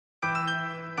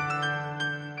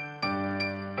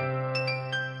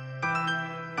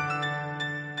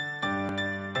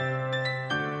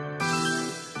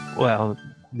Well,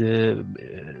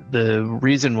 the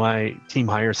reason why Team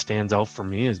Hire stands out for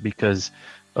me is because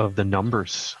of the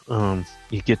numbers.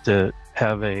 You get to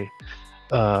have a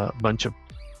bunch of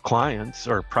clients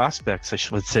or prospects, I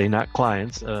should say, not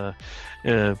clients,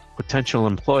 potential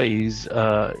employees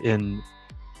in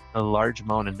a large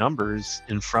amount of numbers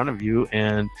in front of you,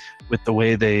 and with the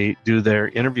way they do their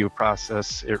interview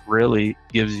process, it really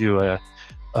gives you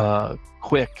a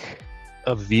quick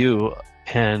view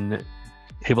and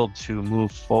able to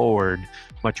move forward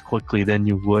much quickly than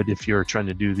you would if you're trying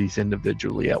to do these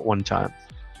individually at one time.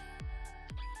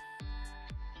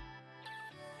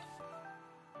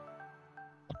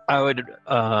 I would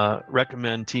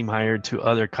recommend Team Hired to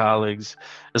other colleagues,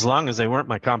 as long as they weren't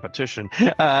my competition,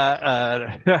 to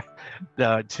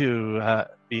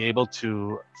be able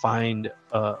to find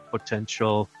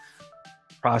potential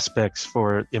prospects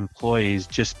for employees,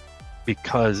 just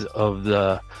because of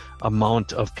the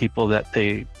amount of people that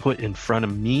they put in front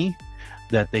of me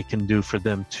that they can do for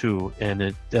them too.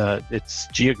 And it's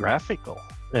geographical,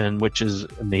 and which is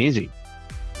amazing.